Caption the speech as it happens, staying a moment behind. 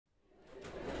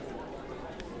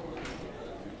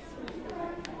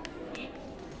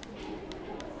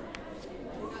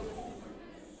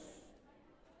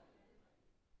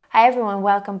Hi everyone,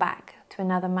 welcome back to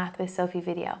another Math with Sophie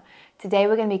video. Today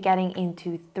we're going to be getting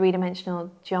into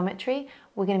three-dimensional geometry.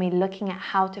 We're going to be looking at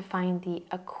how to find the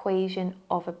equation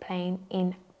of a plane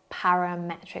in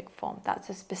parametric form. That's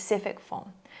a specific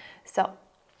form. So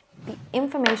the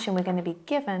information we're going to be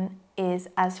given is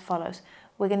as follows.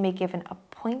 We're going to be given a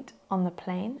point on the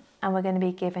plane and we're going to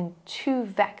be given two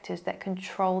vectors that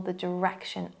control the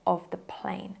direction of the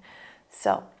plane.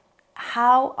 So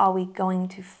how are we going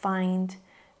to find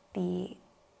the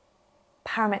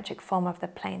parametric form of the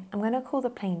plane? I'm going to call the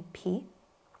plane P.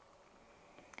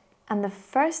 And the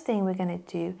first thing we're going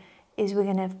to do is we're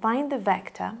going to find the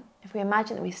vector. If we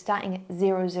imagine that we're starting at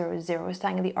 0, 0, 0, we're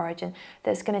starting at the origin,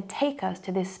 that's going to take us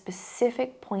to this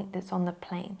specific point that's on the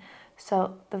plane.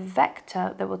 So the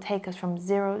vector that will take us from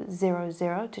 0, 0,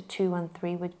 0 to 2, 1,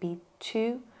 3 would be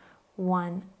 2,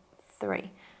 1,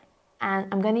 3. And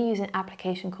I'm going to use an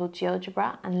application called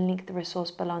GeoGebra and link the resource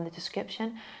below in the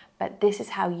description. But this is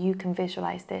how you can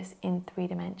visualize this in 3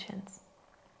 dimensions.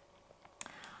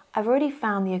 I've already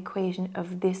found the equation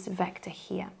of this vector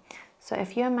here. So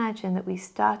if you imagine that we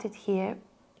started here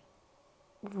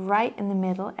right in the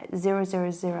middle at 0,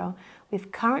 0, 0,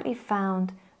 we've currently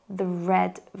found the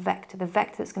red vector, the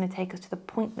vector that's going to take us to the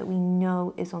point that we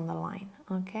know is on the line.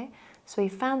 Okay, so we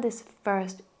found this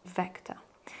first vector.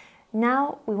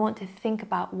 Now we want to think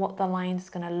about what the line is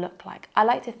going to look like. I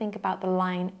like to think about the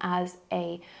line as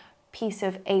a piece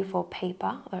of A4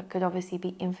 paper, that could obviously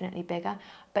be infinitely bigger,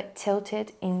 but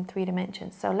tilted in 3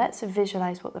 dimensions. So let's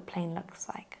visualize what the plane looks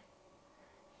like.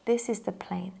 This is the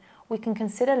plane. We can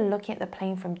consider looking at the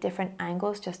plane from different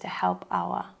angles just to help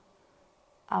our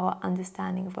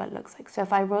understanding of what it looks like. So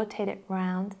if I rotate it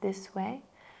round this way,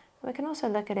 we can also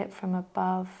look at it from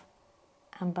above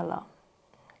and below.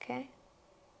 Okay?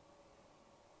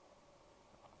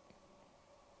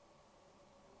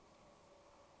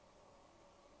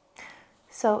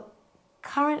 So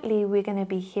currently we're going to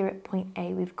be here at point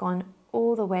A. We've gone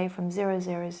all the way from 0,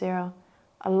 0, 0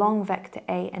 along vector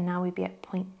A, and now we'd be at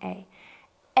point A.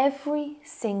 Every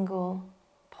single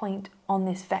point on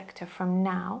this vector from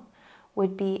now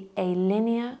would be a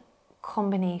linear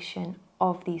combination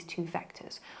of these two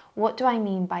vectors. What do I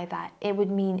mean by that? It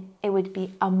would mean it would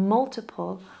be a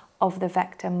multiple of the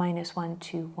vector -1,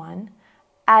 2, 1,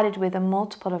 added with a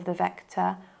multiple of the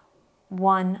vector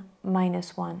 1,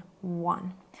 -1,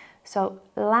 1. So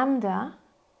lambda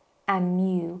and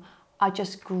mu are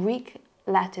just Greek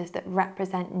letters that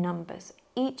represent numbers.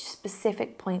 Each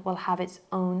specific point will have its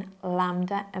own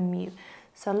lambda and mu.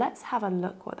 So let's have a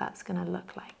look what that's going to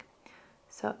look like.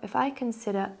 So if I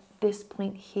consider this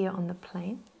point here on the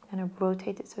plane, I'm going to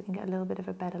rotate it so we can get a little bit of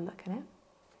a better look at it.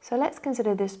 So let's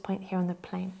consider this point here on the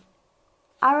plane.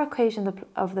 Our equation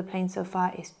of the plane so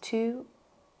far is 2,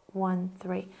 1,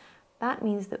 3. That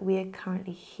means that we are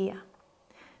currently here.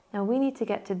 Now we need to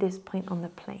get to this point on the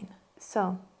plane.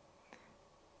 So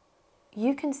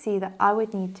you can see that I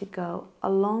would need to go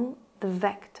along the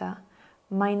vector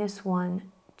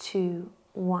 -1, 2,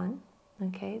 1,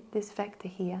 okay, this vector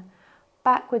here,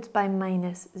 backwards by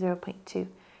 -0.2.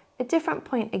 A different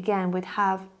point again would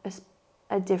have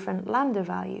a different lambda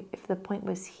value. If the point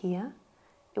was here,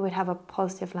 it would have a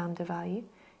positive lambda value.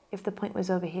 If the point was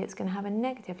over here, it's going to have a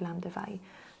negative lambda value.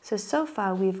 So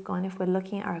far we've gone, if we're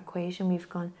looking at our equation, we've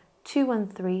gone 2, 1,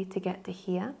 3 to get to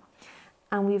here.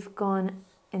 And we've gone,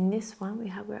 in this one,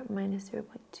 we're at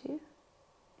 -0.2.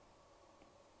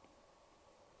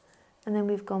 And then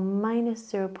we've gone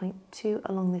 -0.2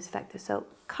 along this vector. So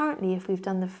currently, if we've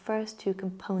done the first two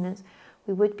components,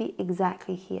 we would be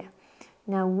exactly here.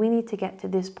 Now we need to get to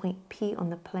this point P on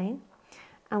the plane.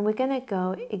 And we're going to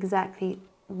go exactly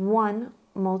 1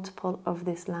 multiple of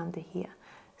this lambda here.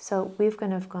 So we've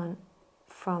going to have gone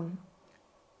from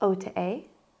O to A,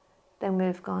 then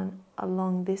we've gone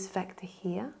along this vector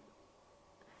here,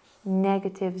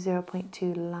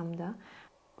 -0.2 lambda.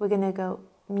 We're going to go,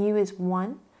 mu is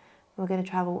 1, we're going to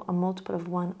travel a multiple of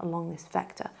 1 along this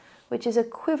vector, which is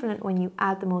equivalent when you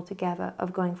add them all together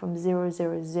of going from 0,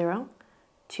 0, 0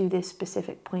 to this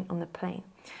specific point on the plane.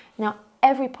 Now,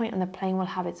 every point on the plane will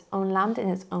have its own lambda and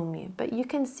its own mu, but you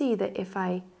can see that if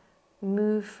I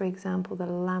move, for example, the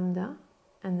lambda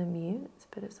and the mu, let's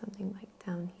put it something like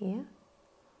down here.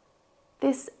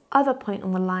 This other point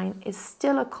on the line is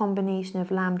still a combination of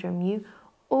lambda and mu.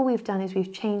 All we've done is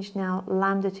we've changed now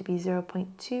lambda to be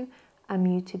 0.2 and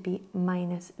mu to be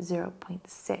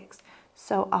 -0.6.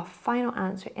 So our final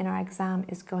answer in our exam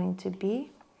is going to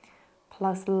be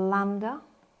plus lambda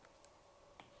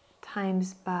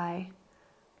times by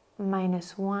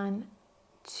 -1,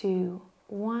 2,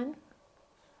 1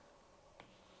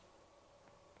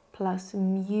 plus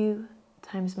mu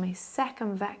times my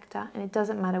second vector, and it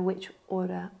doesn't matter which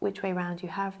way around you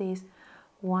have these,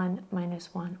 1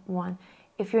 minus 1, 1.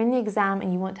 If you're in the exam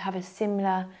and you want to have a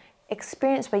similar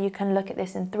experience where you can look at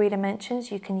this in 3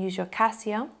 dimensions, you can use your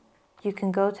Casio. You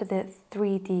can go to the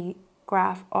 3D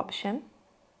graph option,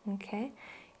 okay?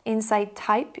 Inside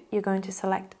type, you're going to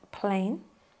select plane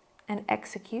and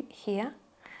execute here.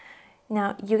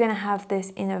 Now you're going to have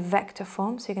this in a vector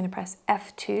form, so you're going to press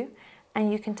F2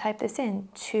 and you can type this in.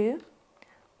 2,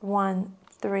 1,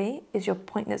 3 is your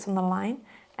point that's on the line,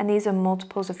 and these are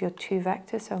multiples of your 2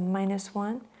 vectors, so minus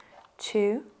 1,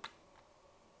 2,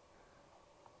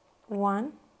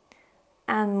 1,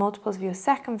 and multiples of your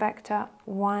second vector,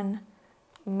 1,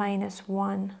 minus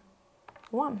 1,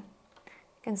 1. You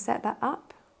can set that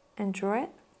up and draw it,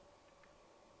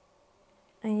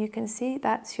 and you can see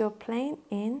that's your plane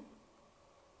in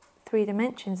 3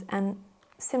 dimensions. And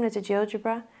similar to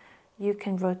GeoGebra, you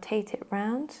can rotate it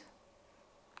round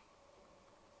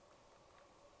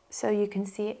so you can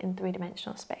see it in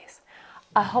 3-dimensional space.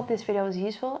 I hope this video was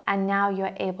useful, and now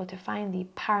you're able to find the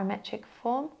parametric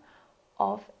form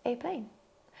of a plane.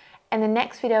 In the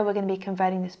next video, we're going to be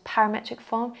converting this parametric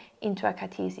form into a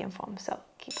Cartesian form, so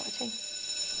keep watching.